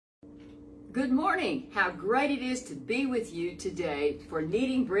Good morning. How great it is to be with you today for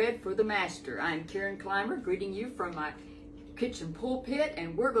Kneading Bread for the Master. I'm Karen Clymer, greeting you from my kitchen pulpit,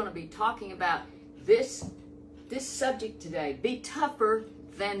 and we're going to be talking about this subject today. Be tougher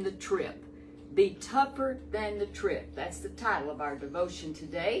than the trip. Be tougher than the trip. That's the title of our devotion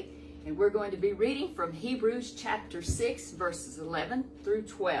today, and we're going to be reading from Hebrews chapter 6, verses 11 through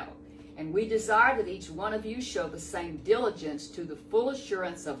 12. And we desire that each one of you show the same diligence to the full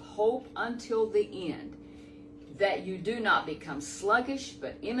assurance of hope until the end, that you do not become sluggish,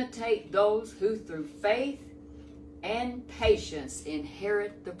 but imitate those who through faith and patience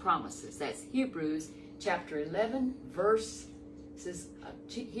inherit the promises. That's Hebrews chapter 11,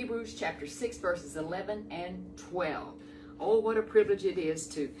 Hebrews chapter 6, verses 11 and 12. Oh, what a privilege it is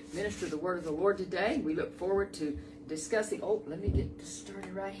to minister the word of the Lord today. We look forward to discussing. Oh, let me get this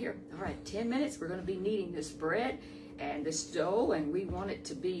started right here. All right, 10 minutes. We're going to be kneading this bread and this dough, and we want it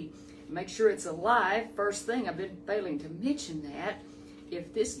to make sure it's alive. First thing, I've been failing to mention that.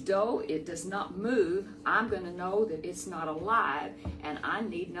 If this dough, it does not move, I'm going to know that it's not alive, and I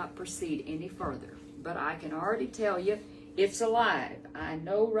need not proceed any further. But I can already tell you it's alive. I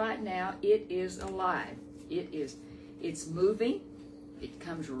know right now it is alive. It's moving. It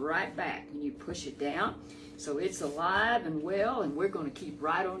comes right back when you push it down. So it's alive and well, and we're going to keep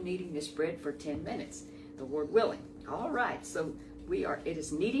right on kneading this bread for 10 minutes, the Lord willing. All right, so it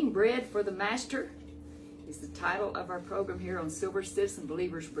is Kneading Bread for the Master is the title of our program here on Silver Citizen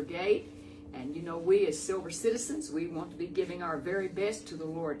Believers Brigade. And you know, we as Silver Citizens, we want to be giving our very best to the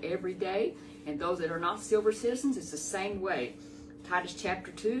Lord every day. And those that are not Silver Citizens, it's the same way. Titus chapter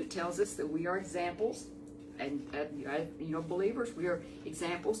 2 tells us that we are examples. And, believers, we are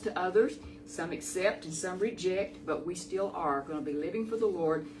examples to others. Some accept and some reject, but we still are going to be living for the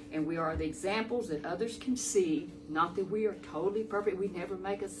Lord, and we are the examples that others can see. Not that we are totally perfect. We never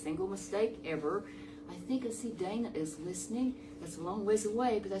make a single mistake ever. I think I see Dana is listening. That's a long ways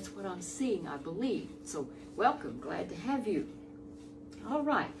away, but that's what I'm seeing, I believe. So welcome. Glad to have you. All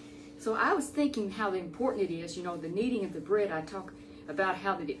right. So I was thinking how important it is, the kneading of the bread. I talk about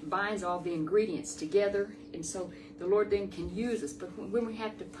how that it binds all the ingredients together, and so the Lord then can use us. But when we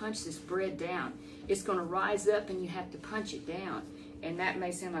have to punch this bread down, it's going to rise up and you have to punch it down. And that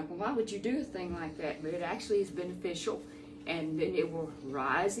may sound like, well, why would you do a thing like that? But it actually is beneficial, and then it will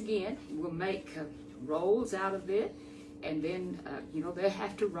rise again. We'll make rolls out of it, and then they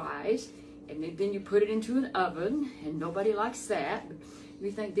have to rise, and then you put it into an oven, and nobody likes that. But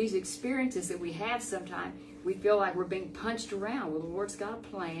we think these experiences that we have sometimes, we feel like we're being punched around. Well, the Lord's got a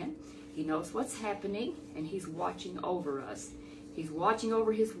plan. He knows what's happening, and He's watching over us. He's watching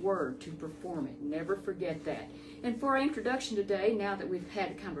over His word to perform it. Never forget that. And for our introduction today, now that we've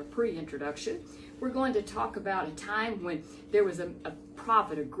had kind of a pre-introduction, we're going to talk about a time when there was a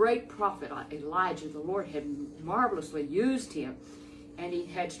prophet, a great prophet, Elijah. The Lord had marvelously used him, and He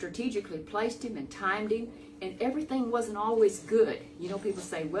had strategically placed him and timed him, and everything wasn't always good. People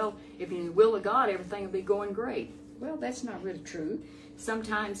say, well, if you're in the will of God, everything will be going great. Well, that's not really true.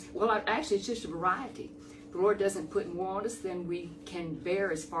 Sometimes, actually, it's just a variety. The Lord doesn't put more on us than we can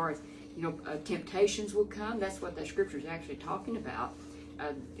bear as far as, temptations will come. That's what that scripture is actually talking about.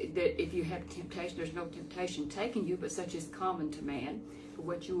 That if you have temptation, there's no temptation taking you, but such is common to man, for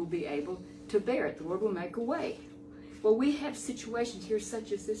what you will be able to bear it. The Lord will make a way. Well, we have situations here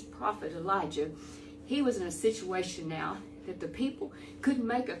such as this prophet Elijah. He was in a situation now that the people couldn't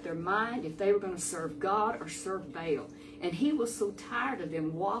make up their mind if they were going to serve God or serve Baal. And he was so tired of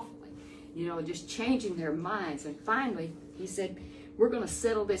them waffling, just changing their minds. And finally, he said, we're going to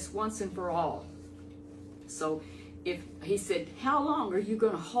settle this once and for all. So he said, how long are you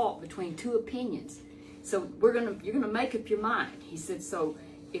going to halt between two opinions? So you're going to make up your mind. He said, so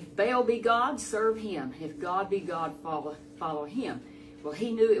if Baal be God, serve him. If God be God, follow him. Well,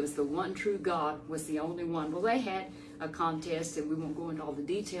 he knew it was the one true God was the only one. Well, they had a contest, and we won't go into all the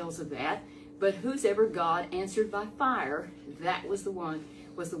details of that. But whose ever God answered by fire, that was the one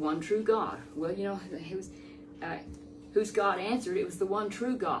true God. Well, whose God answered, it was the one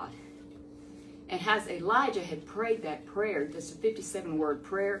true God. And as Elijah had prayed that prayer, that's a 57-word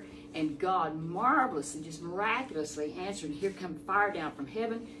prayer, and God marvelously, just miraculously answered. And here come fire down from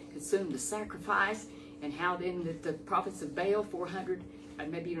heaven, consumed the sacrifice, and how then the prophets of Baal, 400,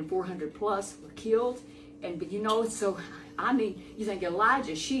 maybe even 400 plus, were killed. But so, you think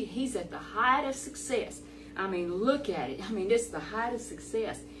Elijah, he's at the height of success. Look at it. It's the height of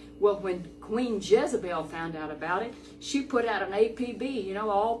success. Well, when Queen Jezebel found out about it, she put out an APB,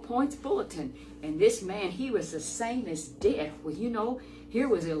 all points bulletin. And this man, he was the same as death. Well, here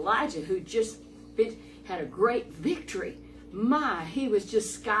was Elijah who just had a great victory. he was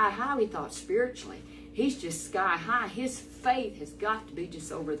just sky high. We thought spiritually, he's just sky high. His faith has got to be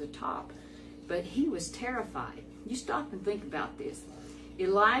just over the top. But he was terrified. You stop and think about this.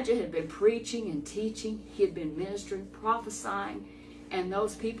 Elijah had been preaching and teaching. He had been ministering, prophesying, and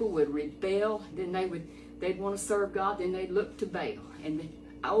those people would rebel. Then they'd want to serve God. Then they'd look to Baal, and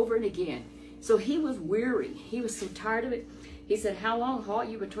over and again. So he was weary. He was so tired of it. He said, how long halt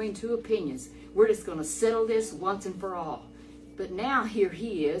you between two opinions? We're just going to settle this once and for all. But now here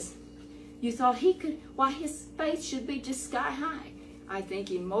he is. You thought his faith should be just sky high. I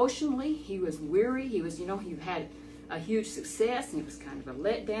think emotionally he was weary. He was, he had a huge success, and it was kind of a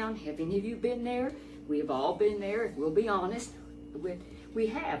letdown. Have any of you been there? We have all been there. We'll be honest.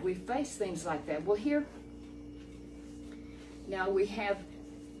 We've faced things like that. Well, here, now we have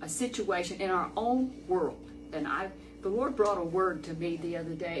a situation in our own world. And the Lord brought a word to me the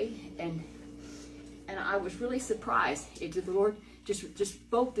other day, and I was really surprised. The Lord just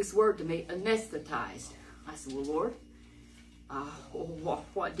spoke this word to me, anesthetized. I said, well, Lord,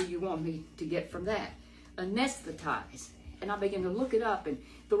 what do you want me to get from that? Anesthetized. And I began to look it up, and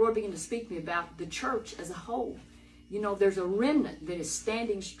the Lord began to speak to me about the church as a whole. There's a remnant that is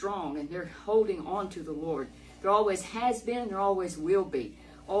standing strong, and they're holding on to the Lord. There always has been, and there always will be.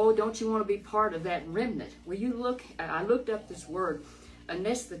 Oh, don't you want to be part of that remnant? Well, I looked up this word,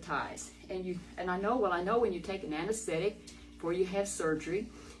 anesthetize, and I know when you take an anesthetic before you have surgery,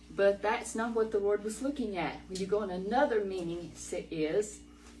 but that's not what the Lord was looking at. When you go in another meaning, is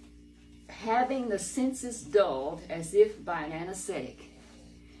having the senses dulled as if by an anesthetic.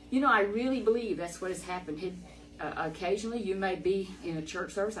 I really believe that's what has happened. Occasionally, you may be in a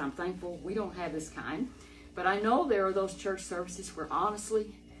church service. I'm thankful we don't have this kind. But I know there are those church services where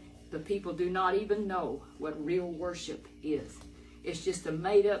honestly, the people do not even know what real worship is. It's just a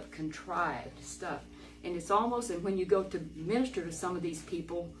made-up, contrived stuff. And it's almost, and when you go to minister to some of these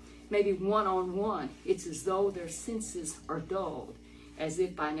people, maybe one-on-one, it's as though their senses are dulled, as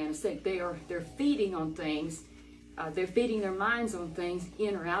if by an anesthetic. They're feeding on things, they're feeding their minds on things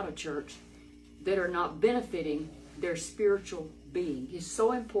in or out of church that are not benefiting their spiritual being. It's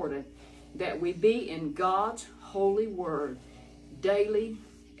so important that we be in God's holy word daily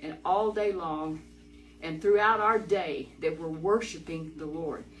and all day long and throughout our day, that we're worshiping the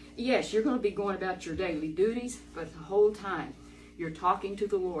Lord. Yes, you're going to be going about your daily duties, but the whole time you're talking to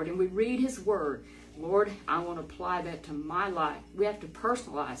the Lord, and we read his word. Lord, I want to apply that to my life. We have to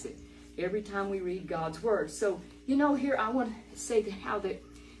personalize it every time we read God's word. So, here I want to say how that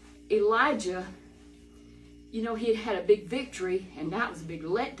Elijah, he had had a big victory, and that was a big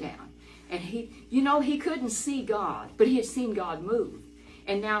letdown. And he couldn't see God, but he had seen God move.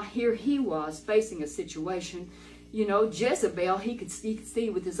 And now here he was facing a situation, Jezebel, he could see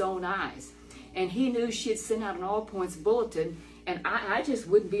with his own eyes. And he knew she had sent out an all points bulletin. And I just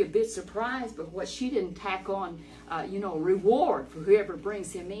wouldn't be a bit surprised, but what she didn't tack on, reward for whoever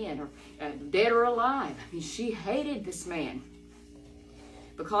brings him in, or dead or alive. I mean, she hated this man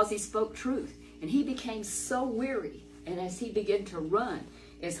because he spoke truth. And he became so weary. And as he began to run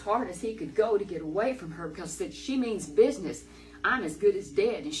as hard as he could go to get away from her, because she means business. I'm as good as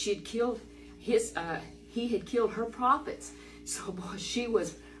dead. And he had killed her prophets. So boy, she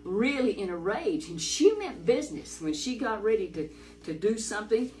was really in a rage, and she meant business. When she got ready to do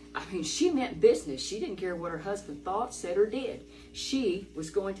something, she meant business. She didn't care what her husband thought, said, or did. She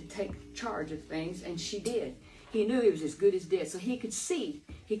was going to take charge of things, and she did. He knew he was as good as dead. So he could see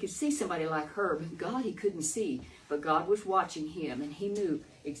somebody like her, but God he couldn't see. But God was watching him, and he knew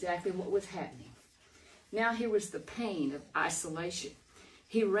exactly what was happening. Now here was the pain of isolation.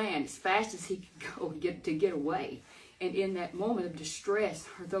 He ran as fast as he could go to get away. And in that moment of distress,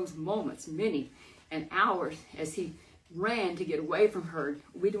 or those moments, many and hours, as he ran to get away from her,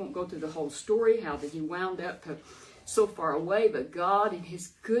 we don't go through the whole story, how that he wound up so far away, but God in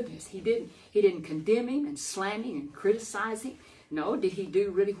his goodness, he didn't condemn him and slam him and criticize him. No. Did he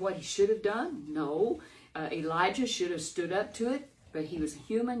do really what he should have done? No. Elijah should have stood up to it, but he was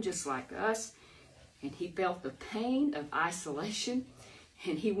human just like us, and he felt the pain of isolation,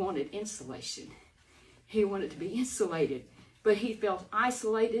 and he wanted insulation. He wanted to be insulated, but he felt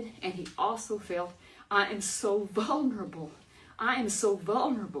isolated, and he also felt, I am so vulnerable. I am so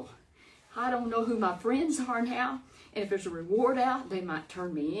vulnerable. I don't know who my friends are now, and if there's a reward out, they might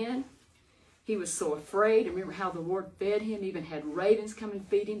turn me in. He was so afraid. Remember how the Lord fed him, even had ravens come and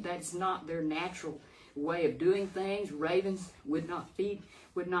feed him. That's not their natural way of doing things. Ravens would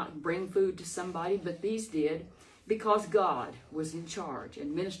not bring food to somebody, but these did, because God was in charge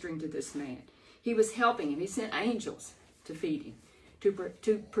and ministering to this man. He was helping him. He sent angels to feed him,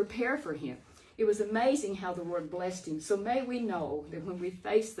 to prepare for him. it was amazing how the Lord blessed him. So may we know that when we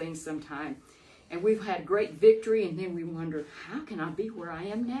face things sometime, and we've had great victory, and then we wonder, how can I be where I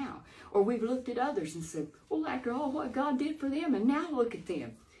am now? Or we've looked at others and said, well, after all what God did for them, and now look at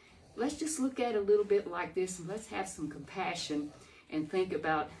them. Let's just look at it a little bit like this, and let's have some compassion and think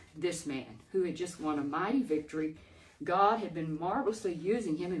about this man who had just won a mighty victory. God had been marvelously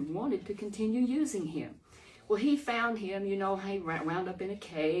using him and wanted to continue using him. Well, he found him, you know, he wound up in a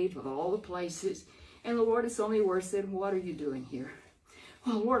cave of all the places. And the Lord, in so many words, said, what are you doing here?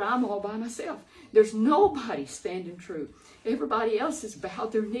 Well, Lord, I'm all by myself. There's nobody standing true. Everybody else has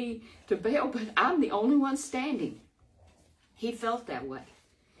bowed their knee to Baal, but I'm the only one standing. He felt that way.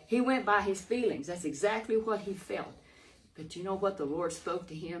 He went by his feelings. That's exactly what he felt. But you know what? The Lord spoke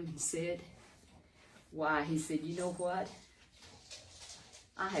to him and said, why? He said, you know what?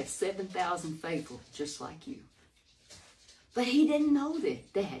 I have 7,000 faithful just like you. But he didn't know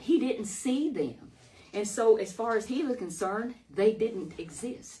that. He didn't see them. And so as far as he was concerned, they didn't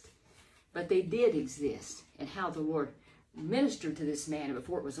exist. But they did exist. And how the Lord ministered to this man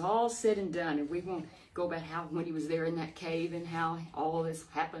before it was all said and done. And we won't go about how when he was there in that cave and how all this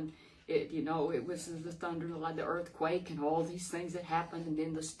happened. You know, it was the thunder, the earthquake, and all these things that happened, and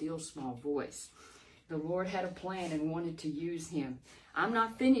then the still small voice. The Lord had a plan and wanted to use him. I'm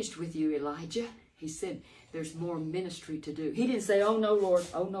not finished with you, Elijah. He said, there's more ministry to do. He didn't say, oh no,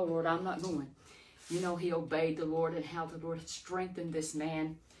 Lord, I'm not going. You know, he obeyed the Lord, and how the Lord had strengthened this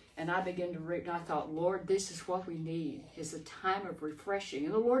man. And I began to read, and I thought, Lord, this is what we need. It's a time of refreshing.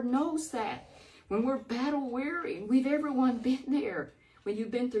 And the Lord knows that. When we're battle weary, and we've everyone been there. When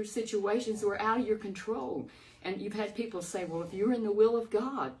you've been through situations that are out of your control. And you've had people say, well, if you're in the will of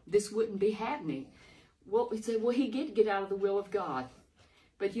God, this wouldn't be happening. Well, we say, well, he did get out of the will of God.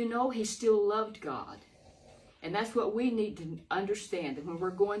 But you know, he still loved God. And that's what we need to understand. That when we're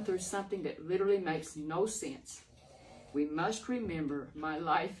going through something that literally makes no sense, we must remember my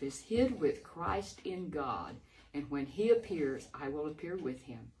life is hid with Christ in God. And when he appears, I will appear with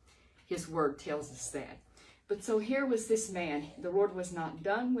him. His word tells us that. But so here was this man. The Lord was not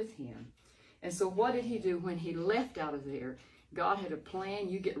done with him. And so what did he do when he left out of there? God had a plan.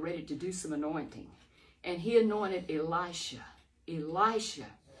 You get ready to do some anointing. And he anointed Elisha. Elisha,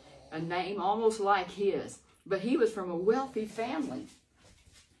 a name almost like his. But he was from a wealthy family.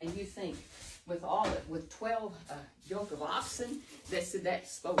 And you think, with 12 yoke of oxen, that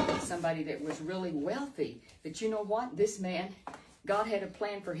spoke of somebody that was really wealthy. But you know what? This man, God had a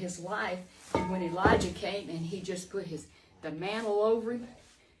plan for his life. And when Elijah came and he just put the mantle over him,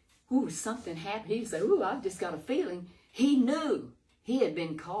 ooh, something happened. He said, ooh, I've just got a feeling. He knew he had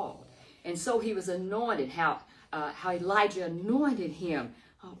been called. And so he was anointed, how Elijah anointed him.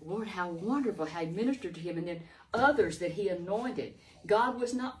 Oh, Lord, how wonderful, how he ministered to him. And then others that he anointed. God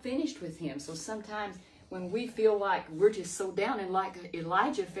was not finished with him. So sometimes when we feel like we're just so down, and like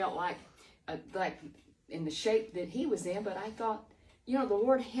Elijah felt like in the shape that he was in, but I thought, you know, the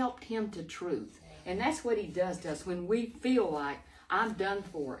Lord helped him to truth. And that's what he does to us when we feel like I'm done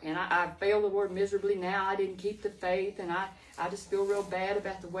for. And I failed the Lord miserably now. I didn't keep the faith. And I just feel real bad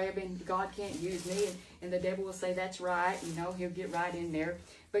about the way I've been. God can't use me. And the devil will say, that's right. You know, he'll get right in there.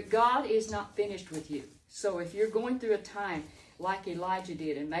 But God is not finished with you. So if you're going through a time like Elijah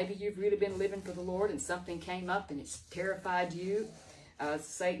did, and maybe you've really been living for the Lord and something came up and it's terrified you,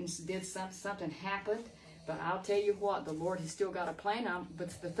 Satan did something happened. But I'll tell you what, the Lord has still got a plan.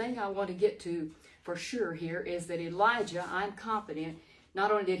 But the thing I want to get to for sure here is that Elijah, I'm confident, not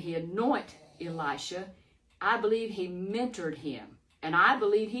only did he anoint Elisha, I believe he mentored him. And I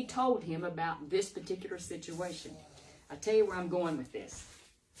believe he told him about this particular situation. I'll tell you where I'm going with this.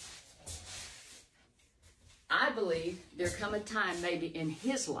 I believe there come a time maybe in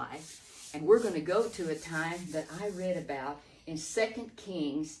his life, and we're going to go to a time that I read about in 2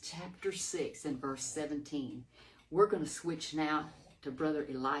 Kings chapter 6 and verse 17. We're going to switch now to Brother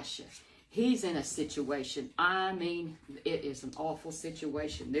Elisha. He's in a situation, I mean, it is an awful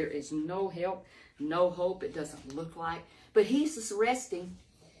situation. There is no help, no hope, it doesn't look like. But he's just resting.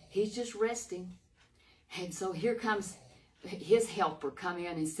 He's just resting. And so here comes his helper come in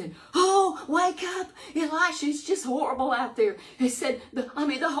and said, oh, wake up, Elisha, it's just horrible out there. He said, the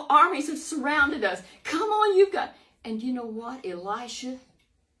armies have surrounded us. Come on, you've got... And you know what, Elisha,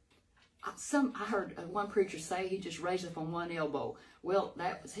 I heard one preacher say he just raised up on one elbow. Well,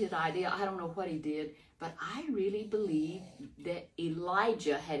 that was his idea. I don't know what he did, but I really believe that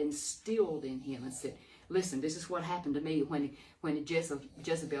Elijah had instilled in him and said, listen, this is what happened to me when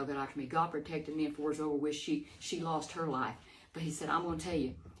Jezebel got after me. God protected me, and before it was over with, she lost her life. But he said, I'm going to tell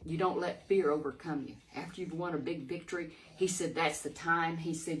you, You don't let fear overcome you. After you've won a big victory, he said that's the time.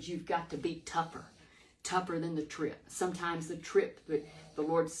 He said you've got to be tougher than the trip. Sometimes the trip that the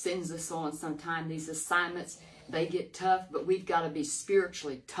Lord sends us on, sometimes these assignments, they get tough, but we've got to be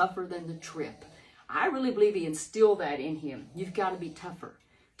spiritually tougher than the trip. I really believe he instilled that in him. You've got to be tougher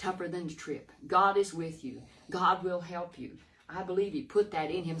than the trip. God is with you. God will help you. I believe he put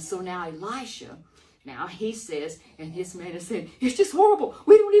that in him. So now Elisha, now he says, and his man is saying, it's just horrible.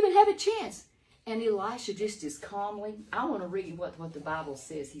 We don't even have a chance. And Elisha just as calmly, I want to read what the Bible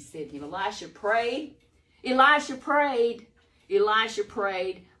says. He said to him, Elisha prayed. Elisha prayed.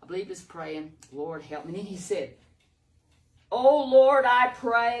 I believe he's praying, Lord help me. And then he said, oh Lord, I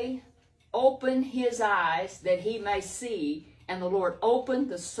pray, open his eyes that he may see. And the Lord opened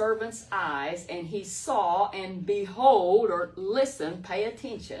the servant's eyes, and he saw, and behold, or listen, pay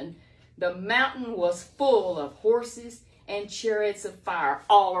attention, the mountain was full of horses and chariots of fire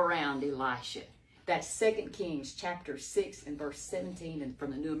all around Elisha. That's 2 Kings chapter 6 and verse 17, and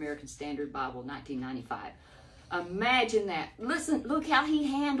from the New American Standard Bible, 1995. Imagine that. Listen, look how he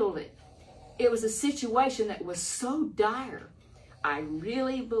handled it. It was a situation that was so dire. I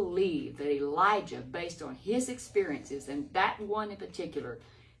really believe that Elijah, based on his experiences, and that one in particular,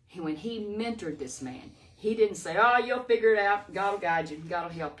 when he mentored this man, he didn't say, oh, you'll figure it out. God will guide you. God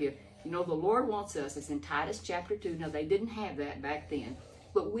will help you. You know, the Lord wants us. It's in Titus chapter 2. Now, they didn't have that back then,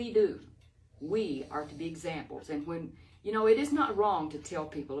 but we do. We are to be examples. And when, you know, it is not wrong to tell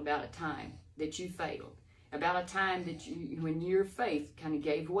people about a time that you failed, about a time that when your faith kind of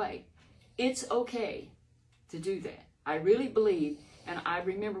gave way. It's okay to do that. I really believe, and I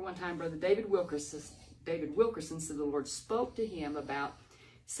remember one time Brother David Wilkerson said the Lord spoke to him about,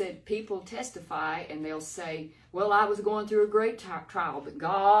 said people testify and they'll say, well, I was going through a great trial, but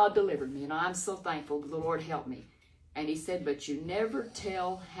God delivered me, and I'm so thankful the Lord helped me. And he said, but you never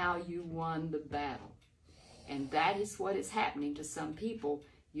tell how you won the battle. And that is what is happening to some people.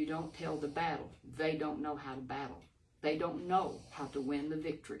 You don't tell the battle. They don't know how to battle. They don't know how to win the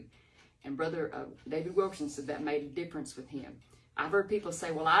victory. And Brother David Wilkerson said that made a difference with him. I've heard people say,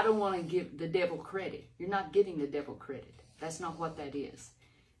 well, I don't want to give the devil credit. You're not giving the devil credit. That's not what that is.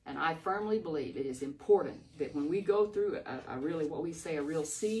 And I firmly believe it is important that when we go through a really, what we say, a real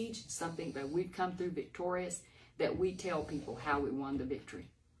siege, something that we've come through victorious, that we tell people how we won the victory.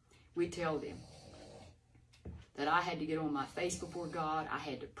 We tell them that I had to get on my face before God. I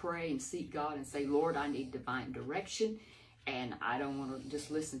had to pray and seek God and say, Lord, I need divine direction. And I don't want to just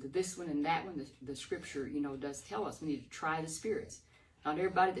listen to this one and that one. The scripture, you know, does tell us we need to try the spirits. Not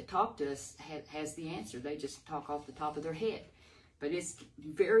everybody that talks to us has the answer. They just talk off the top of their head. But it's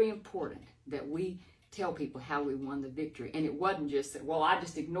very important that we tell people how we won the victory. And it wasn't just that, well, I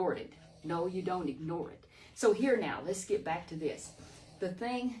just ignored it. No, you don't ignore it. So here now, let's get back to this.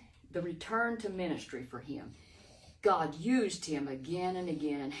 The return to ministry for him. God used him again and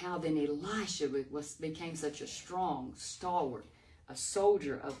again, and how then Elisha became such a strong, stalwart, a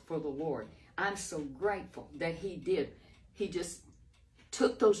soldier for the Lord. I'm so grateful that he did. He just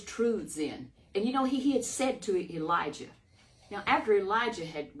took those truths in. And you know, he had said to Elijah, now after Elijah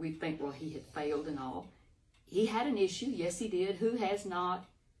we think, well, he had failed and all. He had an issue. Yes, he did. Who has not?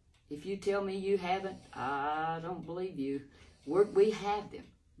 If you tell me you haven't, I don't believe you. We have them.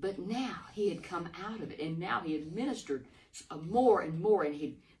 But now he had come out of it, and now he had ministered more and more, and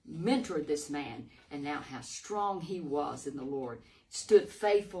he'd mentored this man, and now how strong he was in the Lord. Stood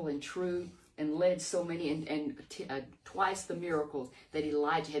faithful and true and led so many, and twice the miracles that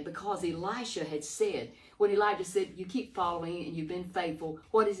Elijah had, because Elisha had said, when Elijah said, you keep following and you've been faithful,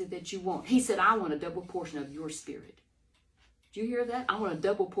 what is it that you want? He said, I want a double portion of your spirit. Do you hear that? I want a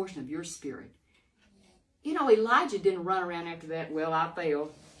double portion of your spirit. You know, Elijah didn't run around after that, well, I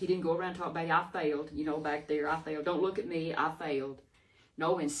failed. He didn't go around talking about, I failed, you know, back there, I failed. Don't look at me, I failed.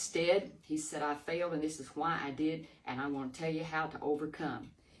 No, instead, he said, I failed, and this is why I did, and I want to tell you how to overcome.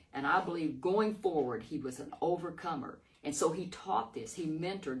 And I believe going forward, he was an overcomer. And so he taught this, he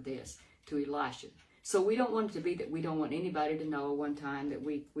mentored this to Elisha. So we don't want it to be that we don't want anybody to know one time that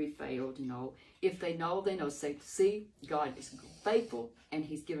we failed, you know. If they know, they know. Say, see, God is faithful, and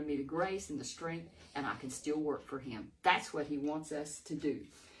he's given me the grace and the strength, and I can still work for him. That's what he wants us to do.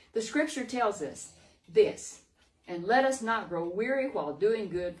 The scripture tells us this, and let us not grow weary while doing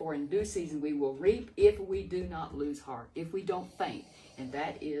good, for in due season we will reap if we do not lose heart, if we don't faint. And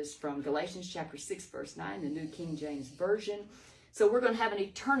that is from Galatians chapter 6, verse 9, the New King James Version. So we're going to have an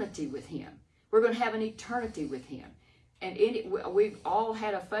eternity with him. We're going to have an eternity with him. And we've all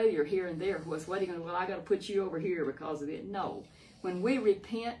had a failure here and there. Well, I got to put you over here because of it. No. When we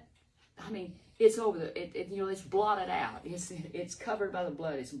repent, I mean, It's over it's blotted out. It's covered by the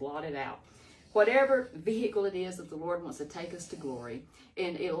blood. It's blotted out. Whatever vehicle it is that the Lord wants to take us to glory.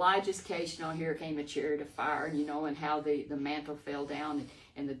 In Elijah's case, here came a chariot of fire, and how the mantle fell down.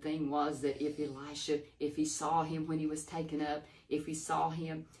 And the thing was that if Elisha, if he saw him when he was taken up, if he saw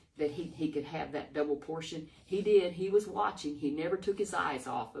him, that he could have that double portion. He did. He was watching. He never took his eyes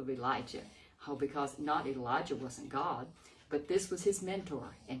off of Elijah. Because not Elijah wasn't God, but this was his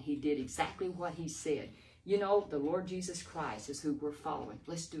mentor. And he did exactly what he said. The Lord Jesus Christ is who we're following.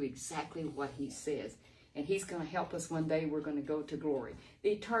 Let's do exactly what he says. And he's going to help us one day. We're going to go to glory.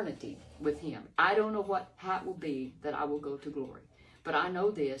 Eternity with him. I don't know how it will be that I will go to glory. But I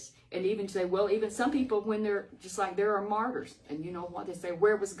know this. And even say, even some people, when they're just like, there are martyrs. And you know what? They say,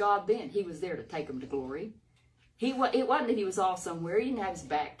 where was God then? He was there to take them to glory. It wasn't that he was off somewhere. He didn't have his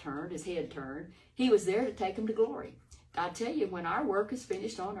back turned, his head turned. He was there to take them to glory. I tell you, when our work is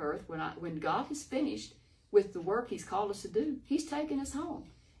finished on earth, when God is finished with the work he's called us to do, he's taking us home.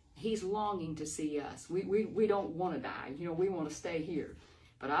 He's longing to see us. We don't want to die. We want to stay here.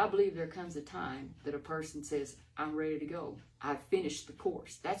 But I believe there comes a time that a person says, I'm ready to go. I've finished the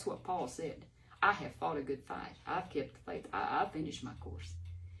course. That's what Paul said. I have fought a good fight. I've kept the faith. I've finished my course.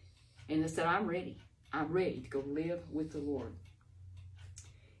 And he said, I'm ready. I'm ready to go live with the Lord.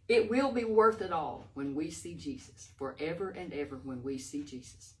 It will be worth it all when we see Jesus. Forever and ever when we see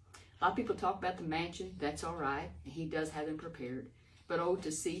Jesus. A lot of people talk about the mansion. That's all right. He does have them prepared. But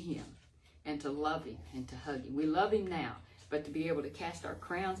to see him and to love him and to hug him. We love him now, but to be able to cast our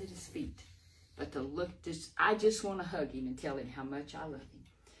crowns at his feet. But to look, I just want to hug him and tell him how much I love him.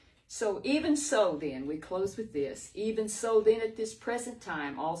 So even so then, we close with this. Even so then at this present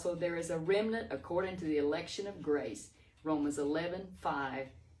time, also there is a remnant according to the election of grace. Romans 11:5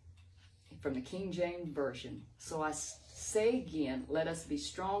 from the King James Version. So I say again, let us be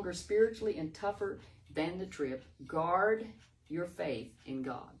stronger spiritually and tougher than the trip. Guard your faith in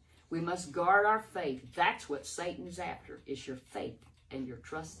God. We must guard our faith. That's what Satan is after, is your faith and your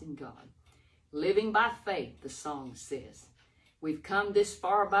trust in God. Living by faith, the song says. We've come this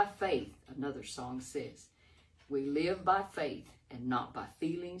far by faith, another song says. We live by faith and not by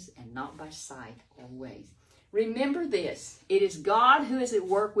feelings and not by sight or ways. Remember this, it is God who is at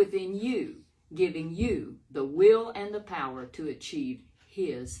work within you, giving you the will and the power to achieve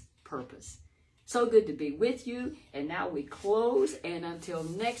his purpose. So good to be with you. And now we close. And until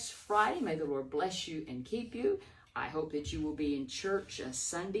next Friday, may the Lord bless you and keep you. I hope that you will be in church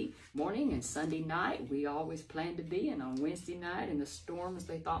Sunday morning and Sunday night. We always plan to be. And on Wednesday night, and the storms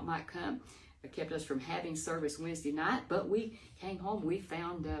they thought might come kept us from having service Wednesday night. But we came home. We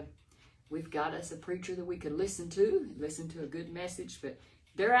found we've got us a preacher that we could listen to a good message. But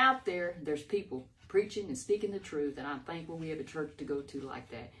they're out there. There's people preaching and speaking the truth, and I'm thankful we have a church to go to like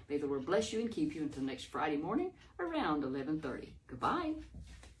that. May the Lord bless you and keep you until next Friday morning around 11:30. Goodbye.